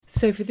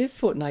So for this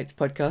fortnight's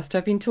podcast,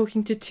 I've been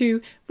talking to two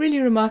really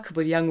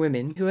remarkable young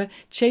women who are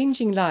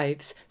changing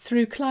lives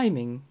through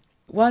climbing.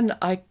 One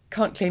I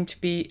can't claim to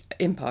be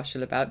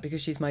impartial about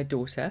because she's my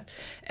daughter,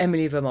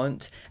 Emily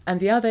Vermont, and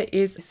the other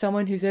is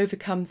someone who's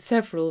overcome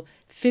several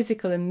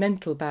physical and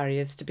mental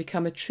barriers to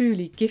become a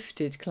truly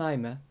gifted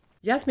climber.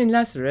 Yasmin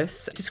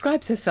Lazarus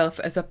describes herself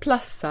as a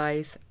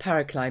plus-size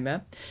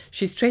paraclimber.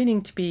 She's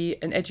training to be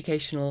an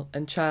educational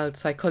and child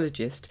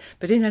psychologist,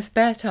 but in her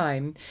spare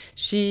time,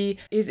 she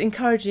is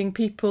encouraging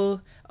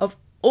people of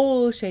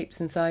all shapes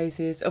and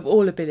sizes, of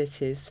all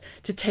abilities,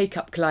 to take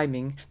up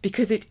climbing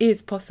because it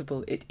is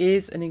possible. It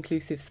is an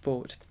inclusive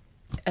sport.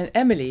 And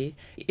Emily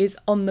is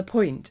on the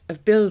point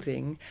of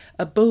building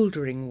a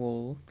bouldering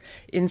wall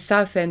in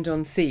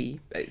Southend-on-Sea.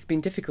 It's been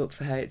difficult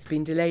for her. It's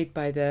been delayed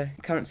by the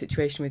current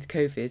situation with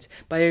COVID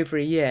by over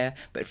a year.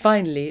 But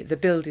finally, the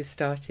build is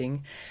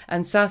starting.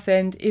 And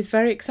Southend is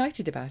very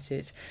excited about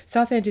it.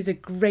 Southend is a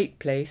great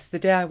place. The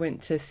day I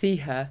went to see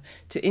her,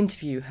 to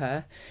interview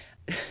her,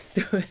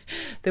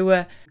 there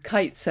were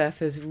kite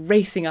surfers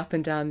racing up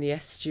and down the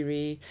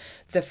estuary.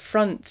 The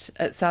front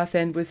at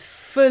Southend was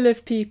full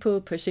of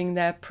people pushing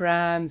their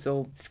prams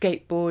or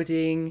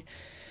skateboarding.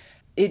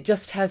 It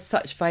just has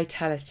such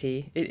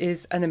vitality. It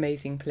is an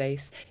amazing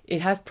place.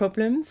 It has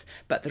problems,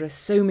 but there are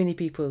so many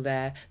people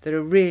there that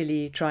are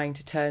really trying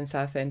to turn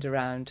Southend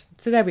around.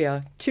 So there we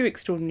are, two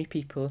extraordinary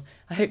people.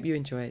 I hope you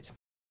enjoy it.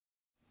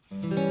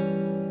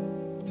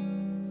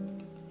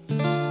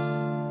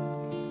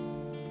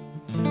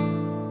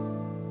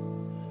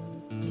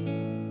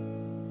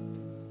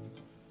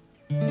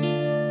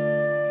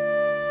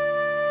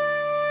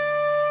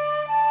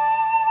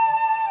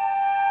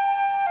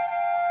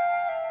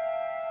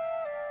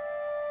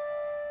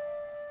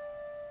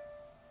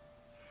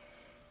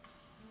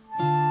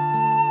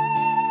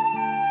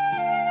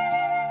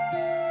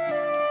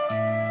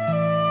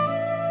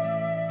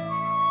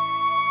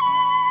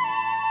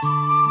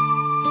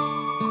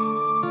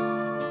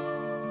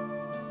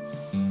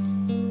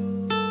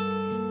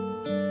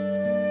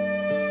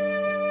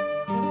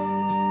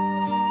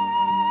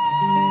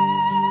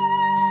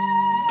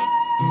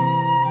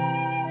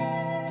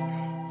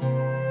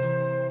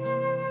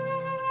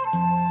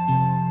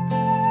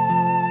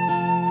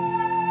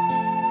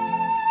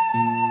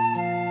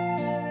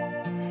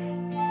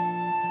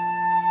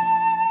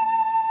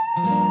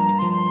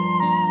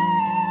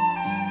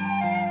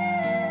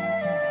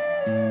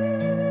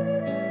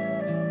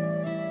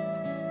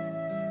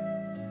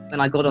 When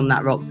I got on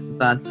that rock for the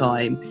first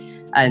time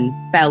and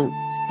felt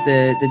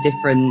the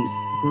different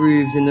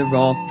grooves in the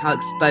rock, how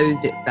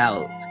exposed it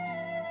felt,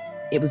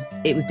 it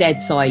was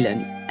dead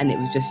silent, and it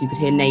was just, you could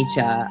hear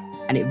nature,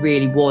 and it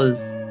really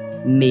was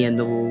me and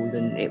the wall,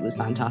 and it was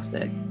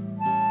fantastic.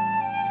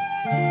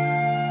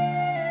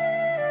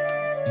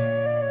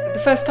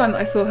 The first time that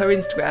I saw her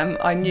Instagram,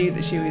 I knew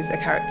that she was a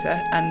character,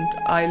 and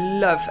I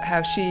love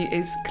how she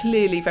is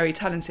clearly very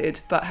talented,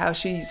 but how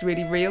she's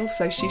really real.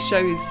 So she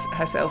shows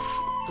herself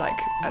like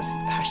as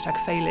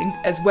 #failing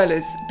as well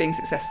as being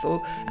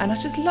successful, and I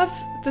just love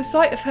the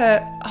sight of her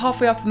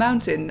halfway up a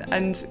mountain,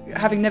 and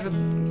having never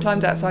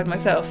climbed outside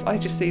myself, I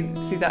just see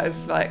that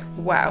as like,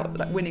 wow,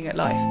 like winning at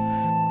life.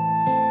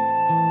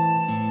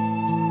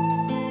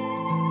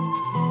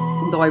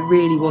 Although I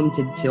really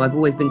wanted to, I've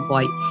always been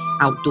quite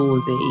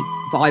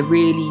outdoorsy, but I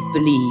really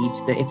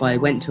believed that if I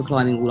went to a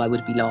climbing wall I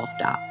would be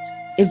laughed at.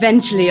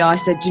 Eventually I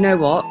said, you know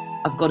what,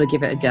 I've got to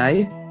give it a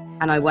go.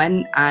 And I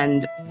went,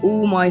 and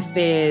all my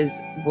fears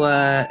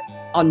were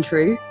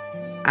untrue,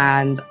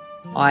 and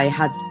I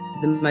had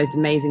the most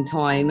amazing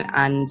time,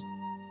 and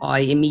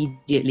I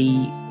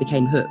immediately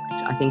became hooked.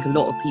 I think a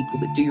lot of people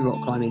that do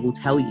rock climbing will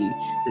tell you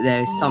that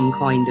there is some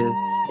kind of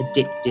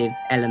addictive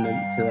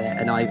element to it,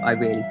 and I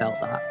really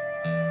felt that.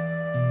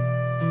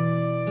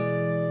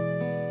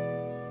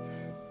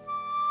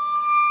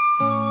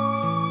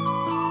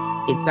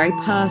 It's very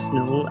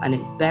personal, and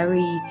it's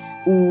very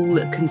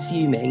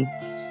all-consuming.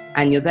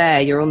 And you're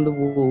there, you're on the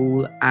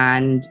wall,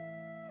 and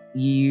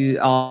you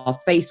are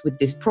faced with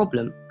this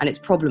problem, and it's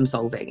problem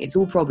solving. It's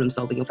all problem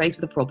solving. You're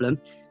faced with a problem,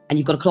 and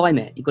you've got to climb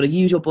it. You've got to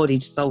use your body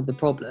to solve the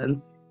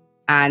problem.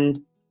 And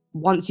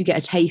once you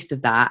get a taste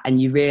of that,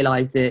 and you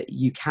realise that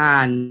you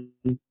can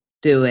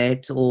do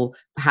it, or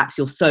perhaps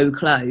you're so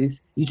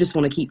close, you just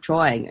want to keep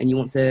trying, and you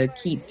want to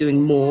keep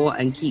doing more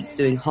and keep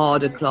doing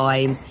harder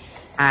climbs.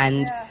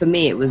 And for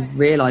me, it was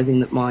realising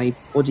that my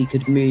body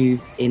could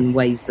move in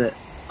ways that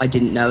I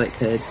didn't know it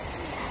could.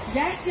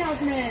 Yes,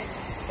 Yasmin.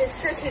 It's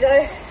tricky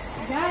though.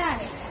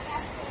 Yes.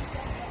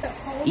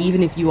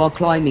 Even if you are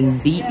climbing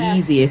the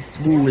easiest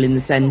wall in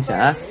the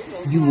centre,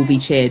 you will be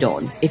cheered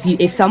on.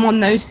 If someone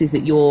notices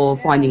that you're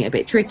finding it a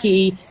bit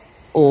tricky,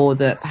 or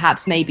that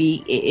perhaps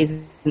maybe it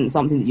isn't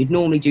something that you'd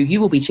normally do, you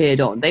will be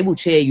cheered on. They will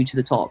cheer you to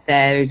the top.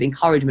 There is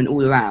encouragement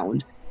all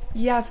around.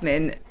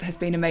 Yasmin has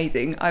been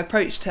amazing. I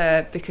approached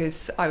her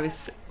because I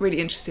was really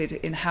interested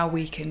in how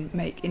we can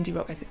make indie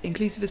rock as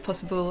inclusive as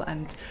possible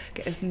and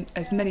get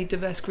as many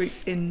diverse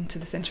groups into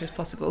the centre as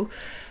possible.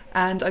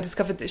 And I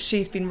discovered that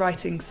she's been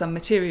writing some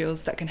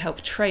materials that can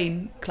help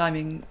train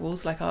climbing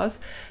walls like ours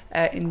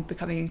in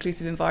becoming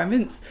inclusive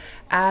environments.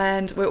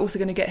 And we're also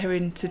going to get her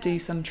in to do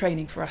some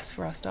training for us,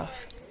 for our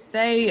staff.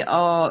 They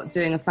are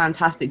doing a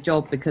fantastic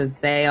job because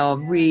they are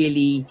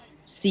really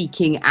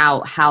seeking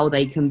out how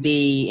they can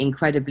be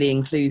incredibly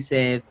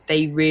inclusive.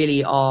 They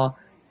really are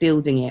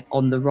building it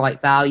on the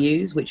right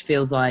values, which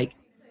feels like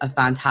a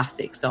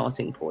fantastic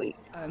starting point.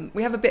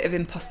 We have a bit of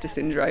imposter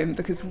syndrome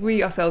because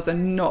we ourselves are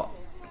not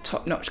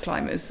top-notch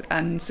climbers,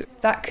 and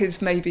that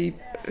could maybe,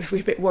 we're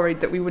a bit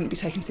worried that we wouldn't be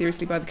taken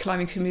seriously by the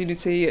climbing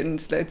community and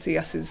they'd see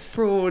us as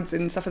frauds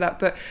and stuff like that.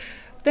 But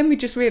then we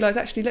just realised,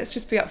 actually, let's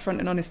just be upfront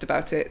and honest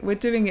about it. We're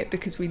doing it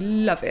because we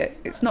love it.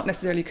 It's not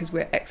necessarily because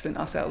we're excellent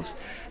ourselves.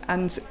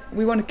 And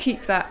we want to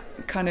keep that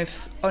kind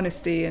of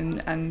honesty and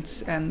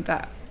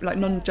that like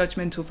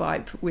non-judgmental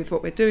vibe with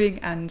what we're doing,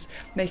 and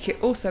make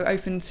it also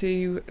open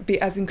to be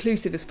as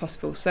inclusive as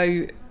possible.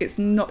 So it's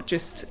not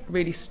just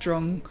really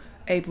strong,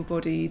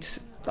 able-bodied,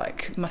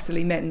 like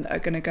muscly men that are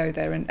going to go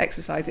there and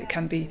exercise. It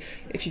can be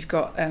if you've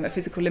got a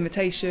physical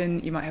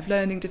limitation, you might have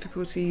learning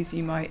difficulties,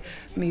 you might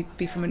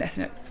be from an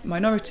ethnic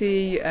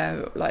minority,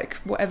 like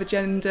whatever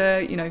gender,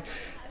 you know,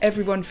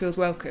 everyone feels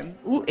welcome.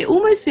 It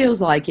almost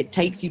feels like it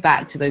takes you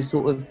back to those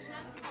sort of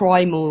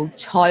primal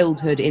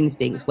childhood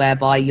instincts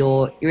whereby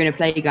you're in a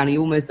playground and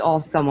you almost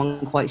ask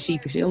someone quite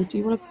sheepishly, oh, do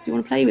you want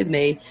to play with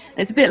me? And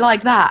it's a bit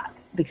like that,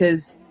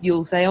 because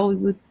you'll say, oh,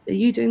 are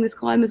you doing this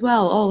climb as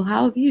well? Oh,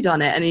 how have you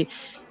done it? And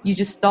you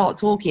just start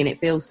talking and it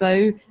feels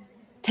so,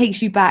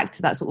 takes you back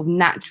to that sort of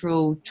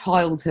natural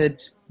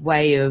childhood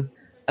way of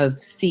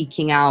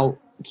seeking out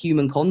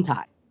human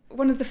contact.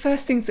 One of the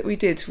first things that we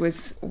did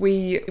was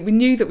we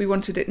knew that we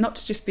wanted it not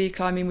to just be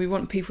climbing. We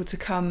want people to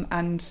come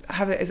and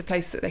have it as a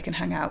place that they can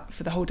hang out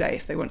for the whole day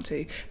if they want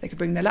to. They could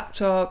bring their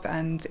laptop,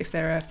 and if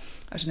they're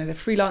they're a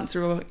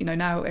freelancer, or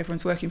now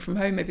everyone's working from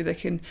home, maybe they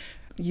can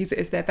use it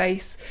as their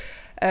base.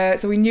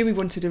 So we knew we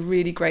wanted a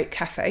really great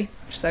cafe.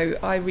 So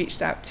I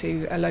reached out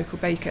to a local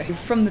baker who,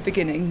 from the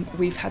beginning,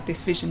 we've had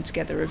this vision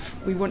together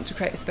of, we want to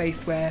create a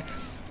space where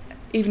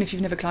even if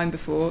you've never climbed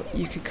before,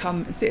 you could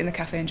come and sit in the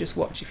cafe and just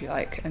watch if you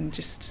like, and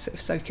just sort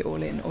of soak it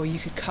all in. Or you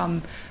could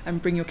come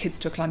and bring your kids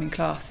to a climbing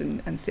class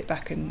and sit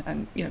back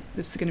and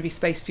there's going to be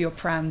space for your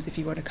prams if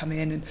you want to come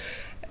in. And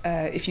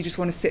if you just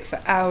want to sit for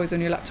hours on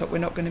your laptop, we're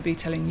not going to be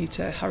telling you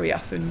to hurry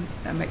up and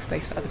make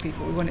space for other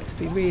people. We want it to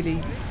be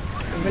really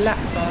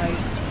relaxed vibe.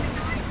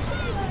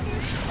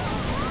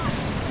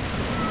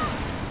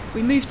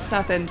 We moved to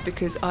Southend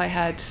because I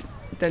had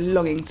the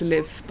longing to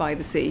live by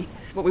the sea.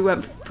 What we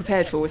weren't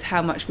prepared for was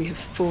how much we have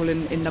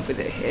fallen in love with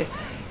it here.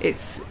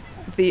 It's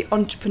the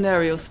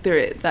entrepreneurial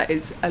spirit that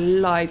is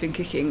alive and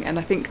kicking, and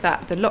I think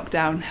that the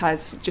lockdown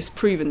has just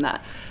proven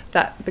that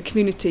the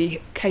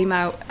community came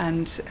out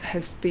and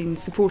have been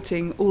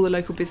supporting all the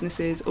local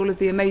businesses, all of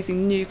the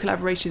amazing new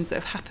collaborations that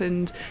have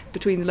happened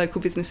between the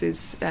local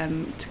businesses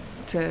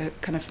to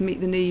kind of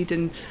meet the need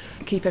and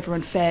keep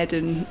everyone fed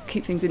and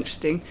keep things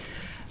interesting.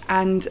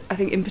 And I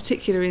think in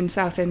particular in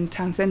Southend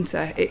Town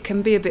Centre, it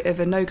can be a bit of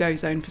a no-go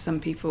zone for some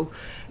people.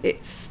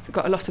 It's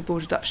got a lot of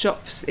boarded up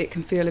shops. It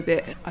can feel a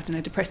bit,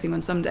 depressing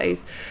on some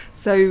days.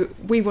 So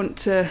we want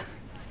to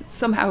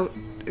somehow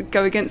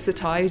go against the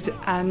tide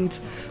and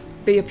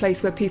be a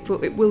place where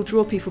it will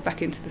draw people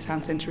back into the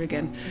town centre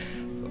again.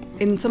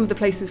 In some of the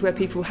places where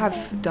people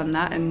have done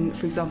that, and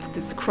for example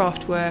there's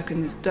craft work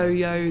and there's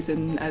doyos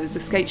and there's a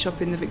skate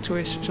shop in the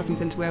Victoria Shopping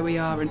Centre where we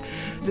are, and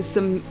there's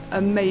some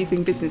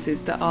amazing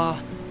businesses that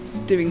are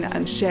doing that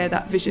and share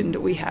that vision that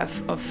we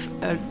have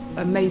of an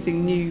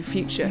amazing new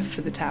future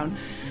for the town.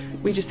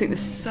 We just think there's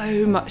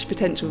so much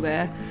potential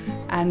there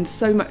and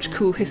so much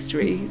cool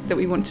history that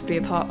we want to be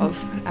a part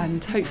of,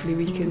 and hopefully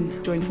we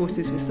can join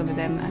forces with some of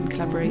them and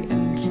collaborate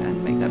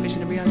and make that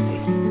vision a reality.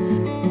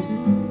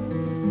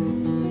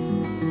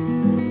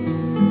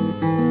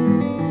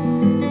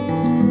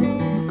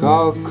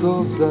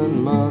 Cockles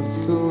and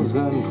mussels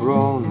and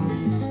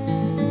prawns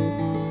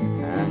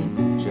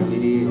and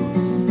jelly eels,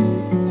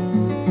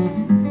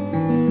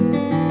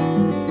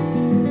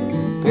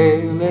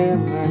 pale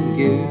ale and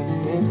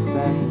Guinness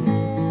and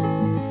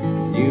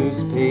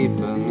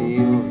newspaper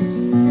meals.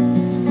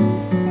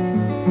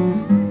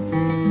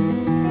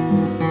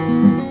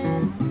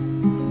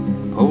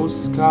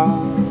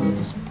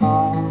 Postcards,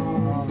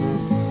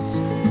 Paris,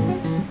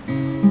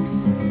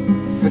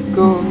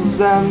 pickles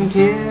and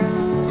pears.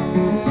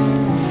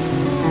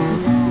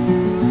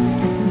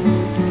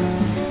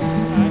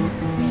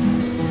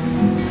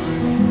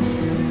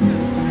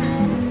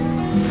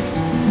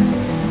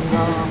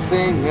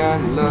 Loving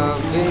and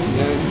loving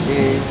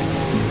again,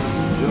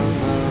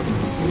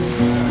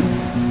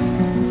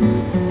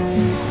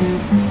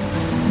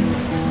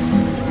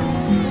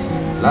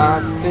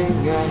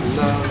 laughing and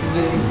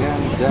loving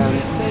and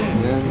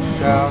dancing and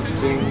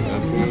shouting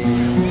again.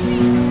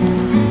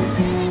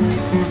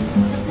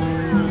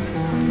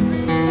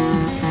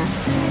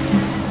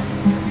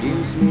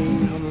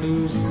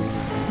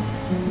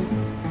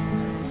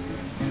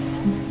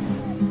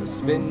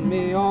 send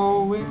me on.